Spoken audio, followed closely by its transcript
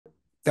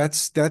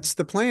That's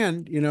the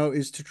plan,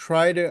 is to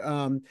try to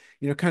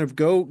kind of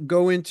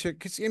go into,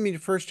 because I mean,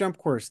 first jump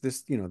course,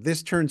 this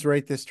turns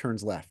right, this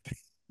turns left,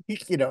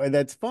 and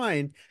that's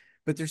fine,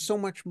 but there's so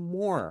much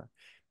more.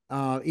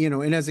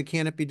 And as a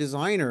canopy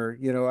designer,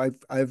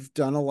 I've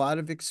done a lot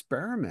of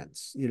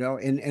experiments,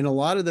 and a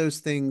lot of those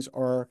things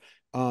are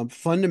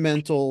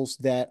fundamentals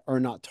that are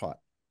not taught,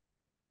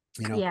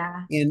 you know.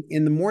 Yeah.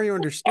 And the more you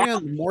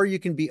understand, the more you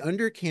can be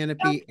under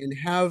canopy and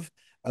have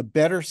a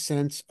better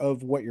sense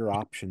of what your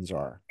options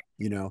are,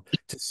 to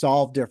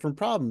solve different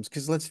problems.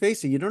 Because let's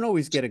face it, you don't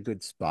always get a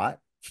good spot.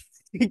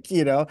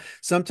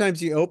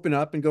 Sometimes you open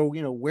up and go,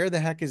 where the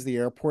heck is the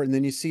airport? And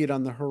then you see it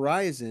on the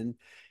horizon.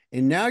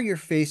 And now you're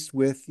faced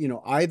with,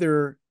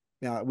 either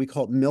we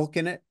call it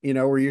milking it,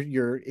 where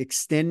you're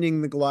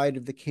extending the glide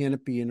of the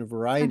canopy in a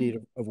variety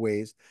of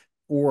ways,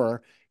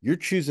 or you're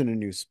choosing a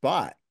new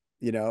spot,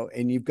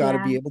 and you've got to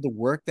Yeah. be able to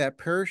work that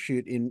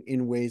parachute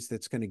in ways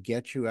that's going to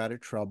get you out of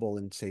trouble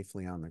and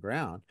safely on the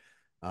ground.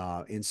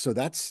 And so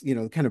that's,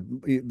 kind of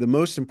the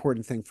most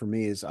important thing for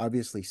me is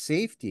obviously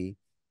safety,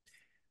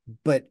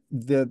 but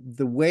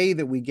the way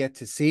that we get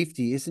to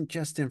safety isn't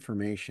just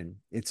information.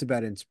 It's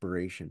about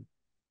inspiration.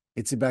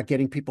 It's about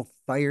getting people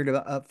fired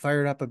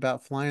up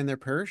about flying their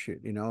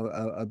parachute,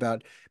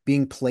 about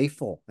being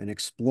playful and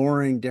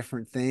exploring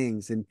different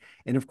things. And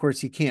of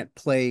course, you can't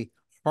play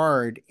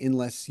hard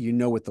unless you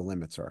know what the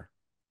limits are.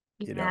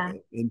 Yeah.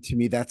 And to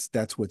me,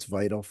 that's what's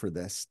vital for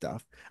this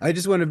stuff. I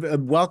just want to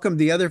welcome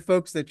the other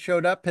folks that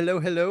showed up. Hello,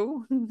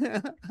 hello.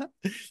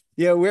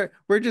 Yeah,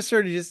 we're just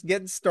sort of just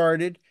getting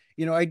started.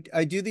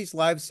 I do these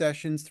live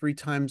sessions 3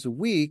 times a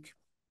week,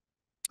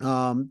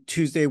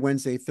 Tuesday,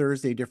 Wednesday,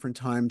 Thursday, different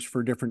times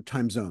for different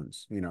time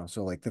zones.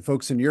 So like the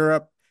folks in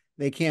Europe,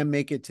 they can't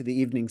make it to the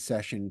evening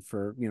session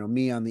for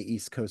me on the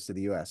East Coast of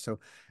the U.S. So,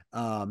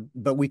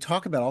 but we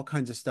talk about all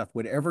kinds of stuff,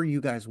 whatever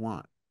you guys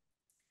want.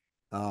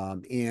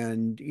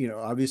 And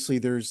obviously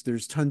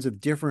there's tons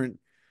of different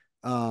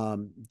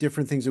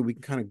things that we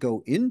can kind of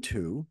go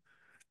into.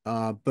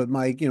 But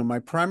my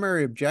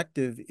primary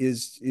objective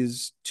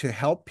is to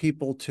help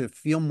people to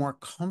feel more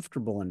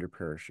comfortable under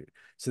parachute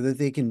so that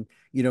they can,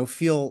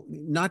 feel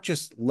not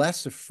just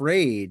less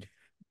afraid,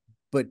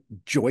 but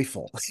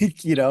joyful,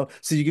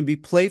 so you can be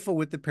playful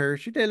with the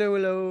parachute. Hello,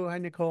 hello. Hi,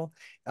 Nicole.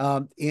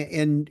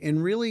 And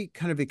really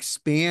kind of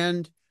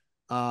expand,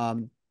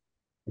 um,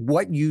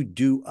 what you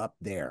do up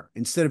there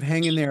instead of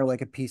hanging there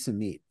like a piece of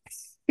meat.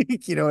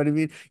 You know what I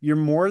mean? You're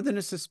more than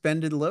a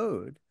suspended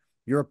load.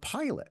 You're a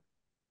pilot.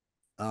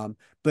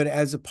 But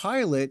as a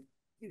pilot,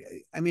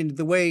 I mean,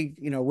 the way,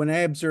 when I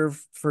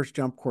observe first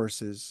jump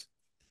courses,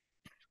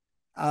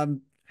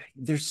 um,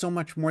 there's so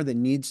much more that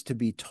needs to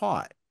be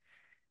taught,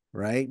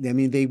 right? I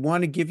mean, they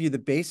want to give you the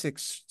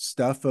basics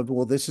stuff of,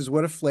 well, this is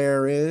what a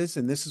flare is,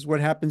 and this is what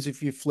happens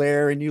if you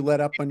flare and you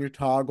let up on your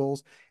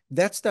toggles.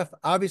 That stuff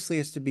obviously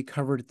has to be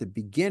covered at the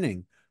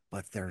beginning,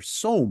 but there's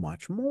so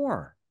much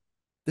more.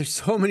 There's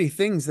so many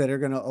things that are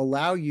going to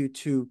allow you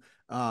to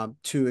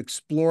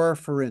explore,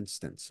 for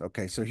instance.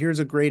 Okay, so here's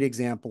a great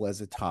example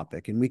as a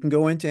topic, and we can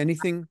go into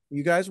anything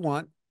you guys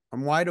want.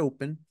 I'm wide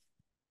open.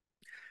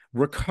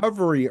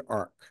 Recovery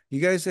arc.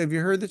 You guys, have you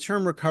heard the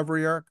term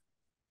recovery arc?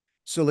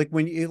 So, like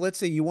when let's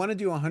say you want to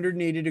do a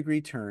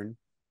 180-degree turn,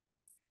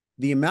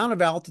 the amount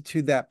of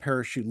altitude that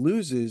parachute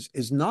loses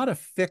is not a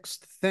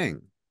fixed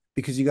thing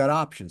because you got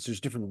options.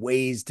 There's different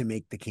ways to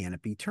make the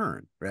canopy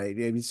turn, right?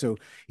 I mean, so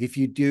if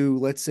you do,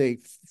 let's say,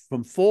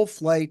 from full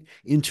flight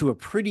into a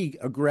pretty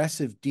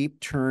aggressive deep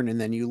turn and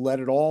then you let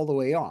it all the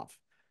way off,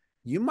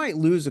 you might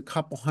lose a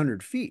couple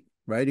 100 feet,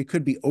 right? It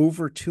could be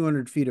over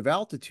 200 feet of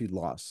altitude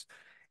loss.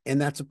 And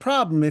that's a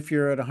problem if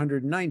you're at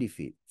 190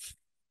 feet,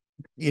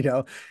 you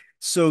know.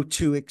 So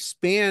to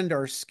expand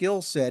our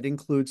skill set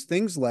includes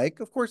things like,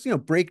 of course,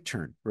 brake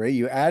turn, right?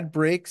 You add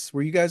brakes.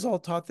 Were you guys all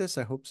taught this?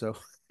 I hope so.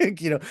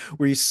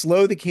 Where you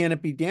slow the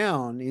canopy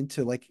down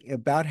into like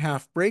about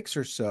half brakes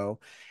or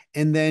so,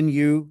 and then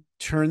you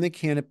turn the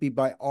canopy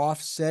by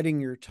offsetting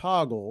your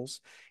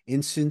toggles.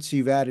 And since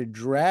you've added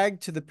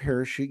drag to the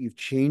parachute, you've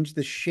changed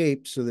the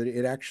shape so that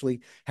it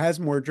actually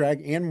has more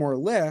drag and more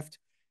lift.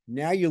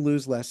 Now you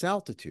lose less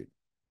altitude.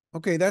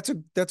 Okay, that's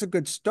a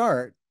good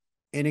start,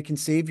 and it can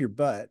save your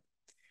butt.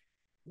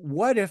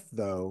 What if,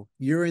 though,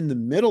 you're in the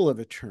middle of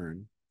a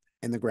turn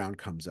and the ground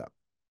comes up?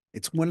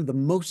 It's one of the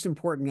most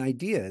important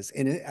ideas,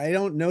 and I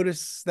don't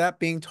notice that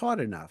being taught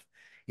enough.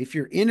 If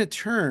you're in a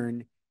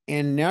turn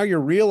and now you're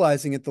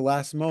realizing at the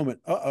last moment,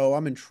 uh-oh,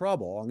 I'm in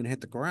trouble, I'm going to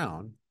hit the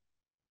ground.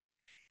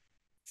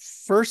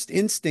 First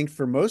instinct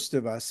for most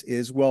of us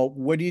is, well,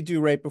 what do you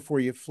do right before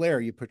you flare?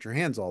 You put your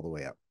hands all the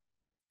way up.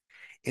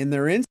 And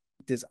their instinct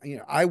is,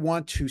 I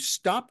want to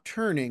stop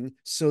turning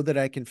so that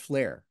I can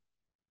flare.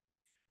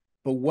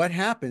 But what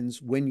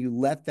happens when you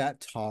let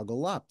that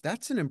toggle up?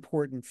 That's an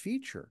important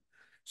feature.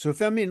 So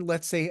if I'm in,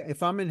 let's say,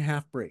 if I'm in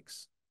half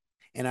brakes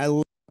and I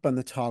look up on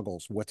the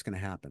toggles, what's going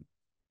to happen?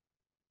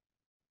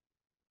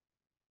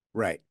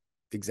 Right.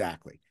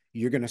 Exactly.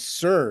 You're going to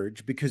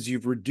surge because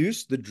you've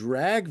reduced the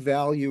drag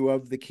value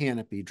of the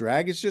canopy.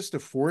 Drag is just a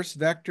force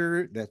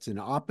vector that's in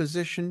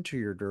opposition to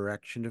your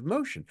direction of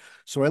motion.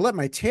 So I let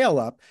my tail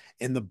up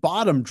and the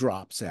bottom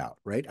drops out,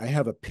 right? I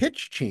have a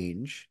pitch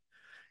change,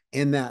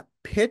 and that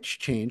pitch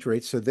change,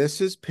 right? So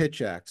this is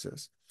pitch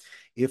axis.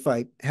 If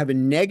I have a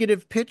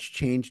negative pitch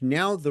change,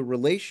 now the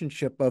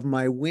relationship of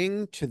my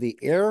wing to the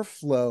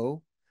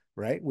airflow,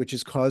 right, which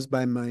is caused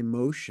by my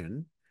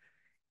motion,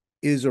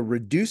 is a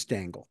reduced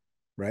angle,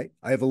 right?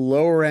 I have a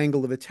lower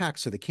angle of attack,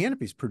 so the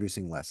canopy is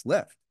producing less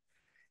lift.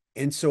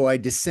 And so I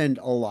descend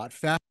a lot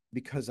faster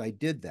because I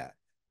did that.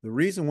 The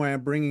reason why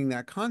I'm bringing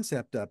that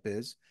concept up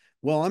is,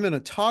 well, I'm in a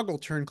toggle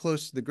turn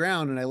close to the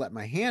ground and I let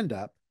my hand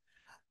up,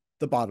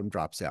 the bottom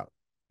drops out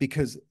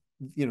because,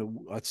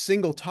 a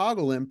single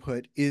toggle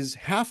input is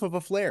half of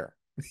a flare.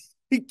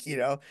 It's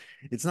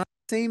not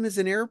the same as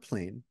an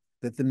airplane,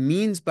 that the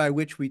means by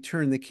which we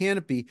turn the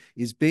canopy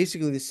is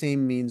basically the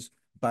same means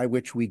by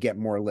which we get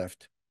more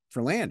lift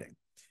for landing.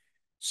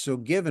 So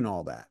given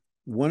all that,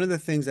 one of the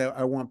things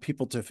I want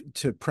people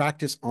to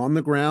practice on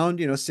the ground,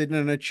 sitting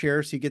in a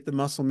chair so you get the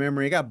muscle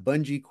memory. I got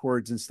bungee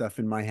cords and stuff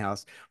in my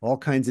house, all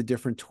kinds of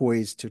different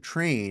toys to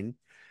train,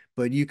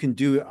 but you can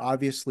do it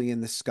obviously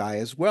in the sky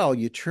as well.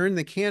 You turn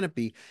the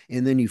canopy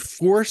and then you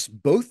force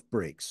both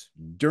brakes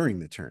during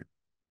the turn.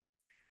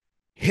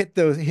 Hit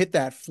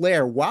that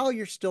flare while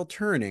you're still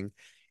turning,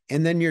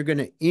 and then you're going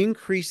to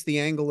increase the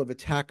angle of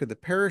attack of the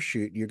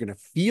parachute. You're going to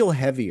feel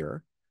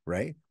heavier,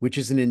 right? Which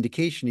is an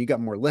indication you got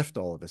more lift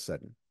all of a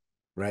sudden,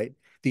 right?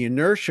 The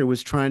inertia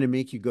was trying to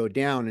make you go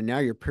down, and now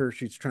your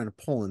parachute's trying to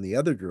pull in the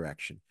other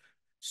direction.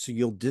 So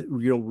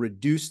you'll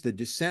reduce the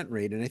descent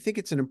rate. And I think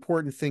it's an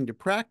important thing to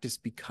practice,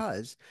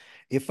 because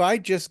if I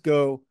just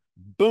go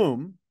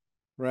boom,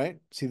 right?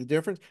 See the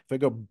difference? If I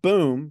go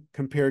boom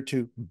compared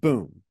to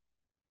boom,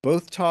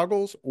 both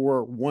toggles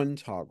or one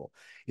toggle.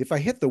 If I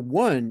hit the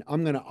one,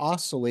 I'm going to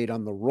oscillate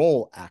on the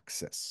roll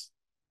axis.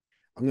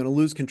 I'm going to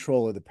lose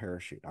control of the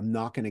parachute. I'm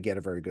not going to get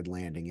a very good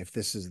landing if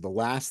this is the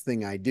last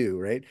thing I do,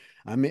 right?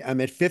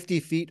 I'm at 50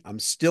 feet. I'm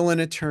still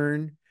in a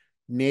turn.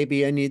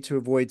 Maybe I need to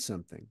avoid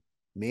something.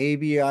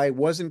 Maybe I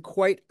wasn't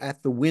quite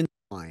at the wind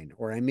line,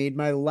 or I made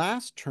my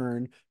last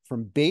turn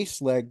from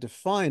base leg to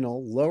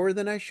final lower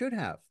than I should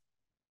have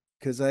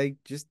because I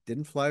just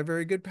didn't fly a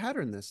very good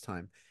pattern this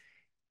time.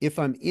 If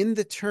I'm in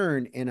the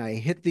turn and I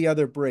hit the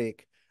other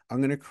brake, I'm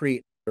going to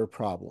create other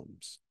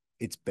problems.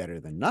 It's better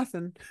than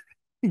nothing,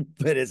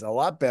 but it's a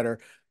lot better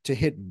to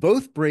hit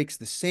both brakes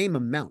the same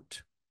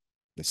amount,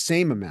 the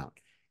same amount.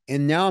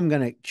 And now I'm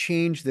going to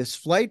change this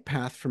flight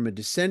path from a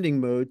descending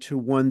mode to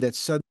one that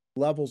suddenly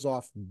levels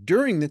off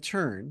during the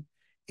turn.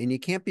 And you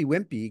can't be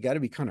wimpy. You got to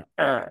be kind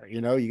of, you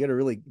got to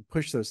really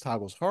push those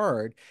toggles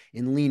hard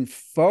and lean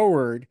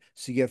forward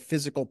so you have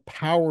physical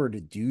power to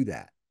do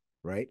that,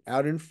 right?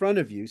 Out in front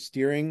of you,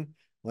 steering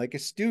like a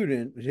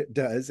student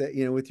does,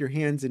 with your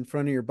hands in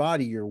front of your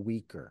body, you're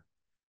weaker,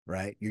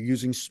 right? You're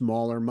using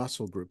smaller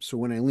muscle groups. So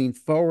when I lean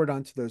forward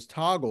onto those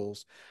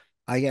toggles,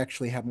 I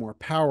actually have more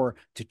power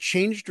to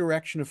change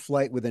direction of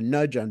flight with a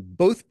nudge on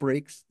both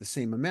brakes, the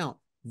same amount.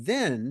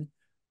 Then,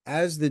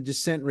 as the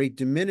descent rate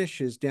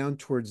diminishes down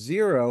towards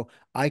zero,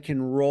 I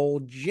can roll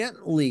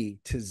gently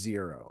to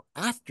zero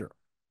after.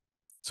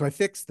 So I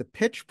fix the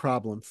pitch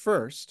problem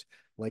first,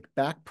 like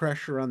back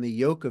pressure on the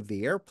yoke of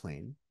the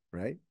airplane,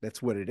 right?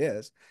 That's what it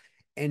is.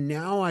 And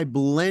now I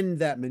blend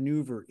that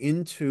maneuver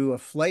into a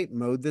flight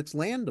mode that's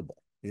landable,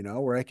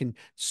 where I can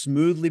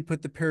smoothly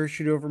put the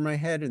parachute over my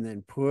head and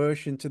then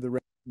push into the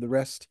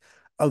rest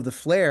of the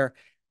flare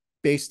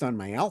based on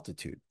my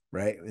altitude,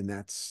 right? And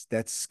that's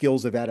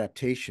skills of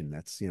adaptation.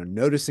 That's,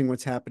 noticing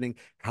what's happening.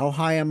 How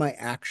high am I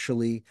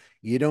actually?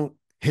 You don't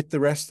hit the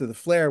rest of the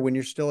flare when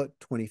you're still at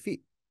 20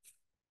 feet.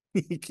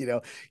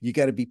 You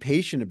got to be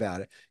patient about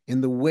it.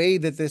 And the way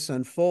that this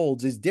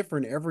unfolds is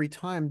different every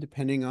time,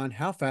 depending on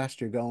how fast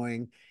you're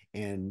going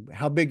and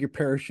how big your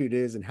parachute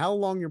is and how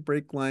long your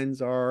brake lines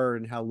are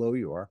and how low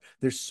you are.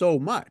 There's so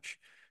much.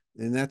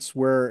 And that's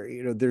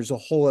where, there's a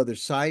whole other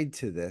side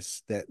to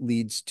this that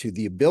leads to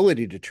the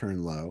ability to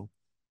turn low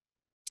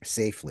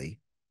safely,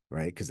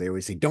 right? Because they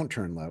always say, don't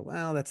turn low.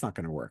 Well, that's not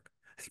going to work.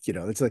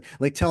 It's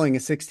like telling a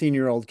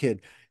 16-year-old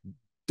kid,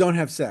 don't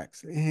have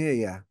sex.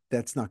 Yeah,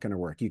 that's not going to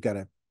work. You got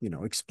to,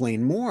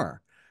 explain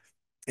more.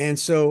 And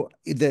so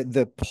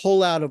the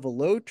pull out of a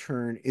low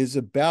turn is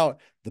about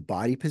the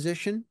body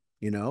position,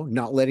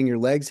 not letting your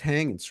legs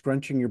hang and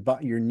scrunching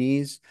your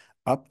knees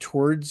up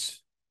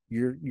towards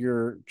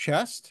your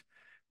chest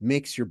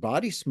makes your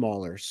body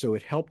smaller, so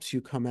it helps you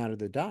come out of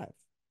the dive.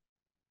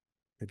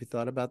 Have you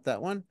thought about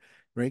that one?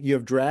 Right? You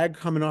have drag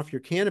coming off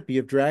your canopy, you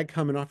have drag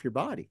coming off your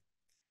body.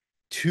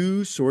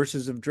 Two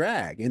sources of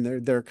drag,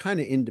 and they're kind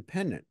of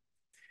independent.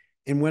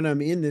 And when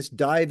I'm in this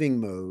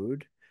diving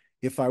mode,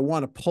 if I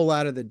want to pull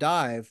out of the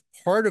dive,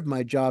 part of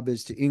my job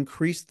is to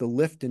increase the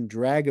lift and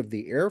drag of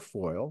the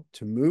airfoil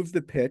to move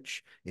the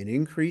pitch and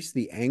increase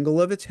the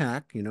angle of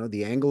attack,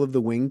 the angle of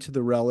the wing to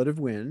the relative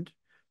wind.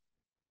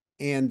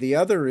 And the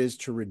other is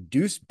to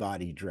reduce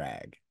body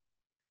drag,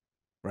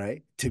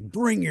 right? To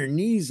bring your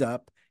knees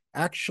up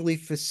actually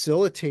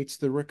facilitates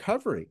the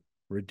recovery,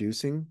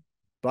 reducing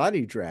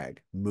body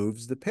drag,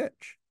 moves the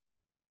pitch.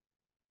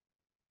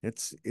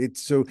 It's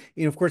so,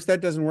 of course,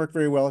 that doesn't work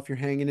very well if you're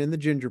hanging in the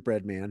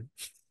gingerbread man.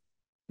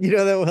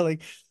 That way,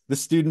 like the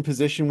student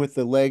position with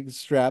the leg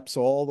straps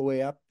all the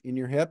way up in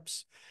your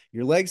hips.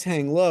 Your legs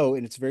hang low,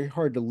 and it's very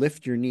hard to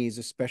lift your knees,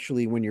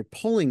 especially when you're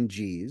pulling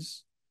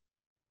G's,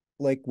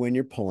 like when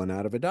you're pulling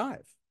out of a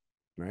dive,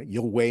 right?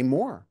 You'll weigh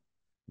more,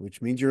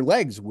 which means your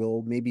legs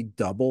will maybe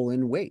double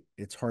in weight.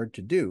 It's hard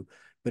to do.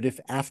 But if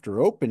after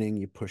opening,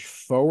 you push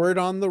forward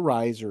on the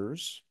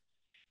risers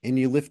and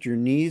you lift your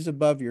knees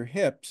above your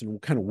hips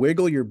and kind of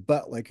wiggle your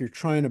butt like you're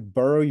trying to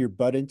burrow your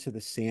butt into the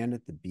sand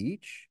at the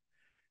beach,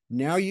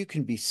 now you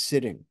can be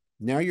sitting.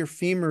 Now your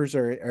femurs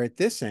are at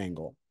this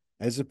angle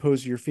as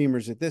opposed to your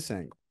femurs at this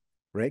angle,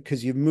 right?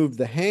 Because you've moved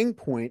the hang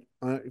point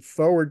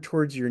forward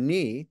towards your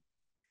knee,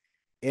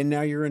 and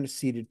now you're in a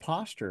seated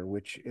posture,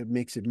 which it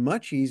makes it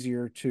much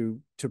easier to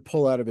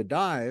pull out of a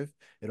dive.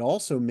 It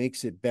also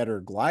makes it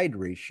better glide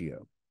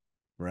ratio,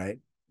 right?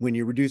 When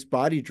you reduce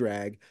body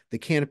drag, the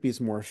canopy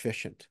is more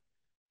efficient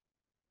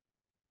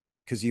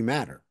because you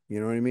matter.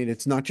 You know what I mean?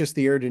 It's not just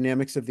the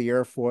aerodynamics of the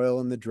airfoil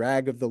and the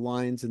drag of the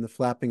lines and the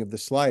flapping of the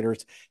slider.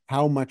 It's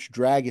how much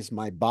drag is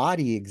my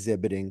body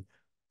exhibiting.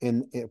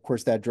 And of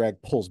course, that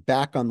drag pulls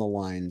back on the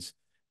lines,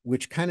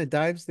 which kind of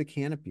dives the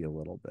canopy a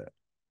little bit.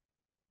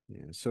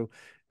 Yeah. So,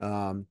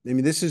 I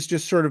mean, this is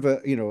just sort of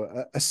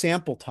a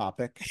sample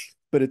topic,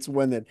 but it's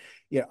one that,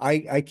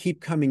 I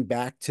keep coming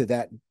back to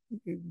that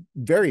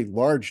very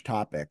large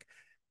topic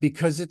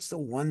because it's the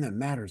one that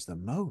matters the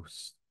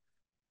most.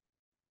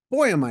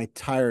 Boy, am I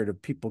tired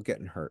of people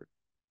getting hurt.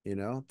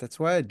 That's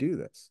why I do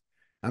this.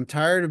 I'm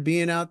tired of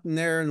being out in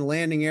there in the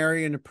landing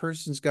area and the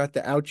person's got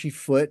the ouchy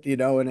foot,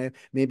 and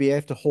maybe I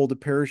have to hold a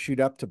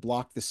parachute up to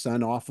block the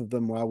sun off of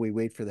them while we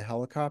wait for the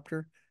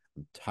helicopter.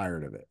 I'm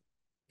tired of it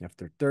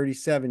after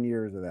 37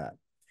 years of that.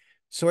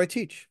 So I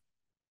teach,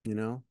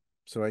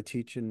 so I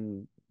teach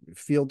and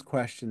field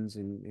questions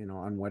and,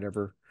 on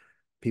whatever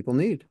people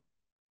need.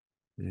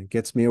 And it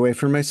gets me away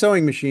from my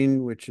sewing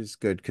machine, which is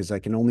good because I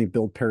can only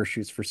build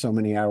parachutes for so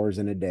many hours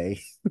in a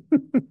day.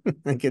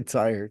 I get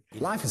tired.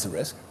 Life is a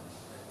risk.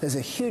 There's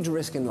a huge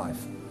risk in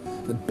life.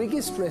 The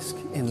biggest risk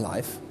in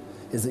life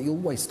is that you'll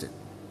waste it.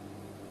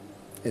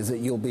 Is that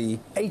you'll be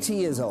 80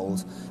 years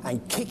old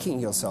and kicking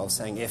yourself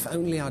saying, if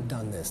only I'd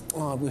done this,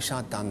 oh, I wish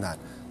I'd done that.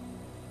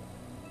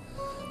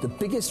 The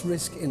biggest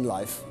risk in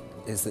life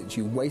is that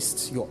you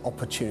waste your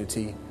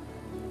opportunity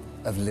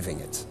of living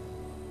it.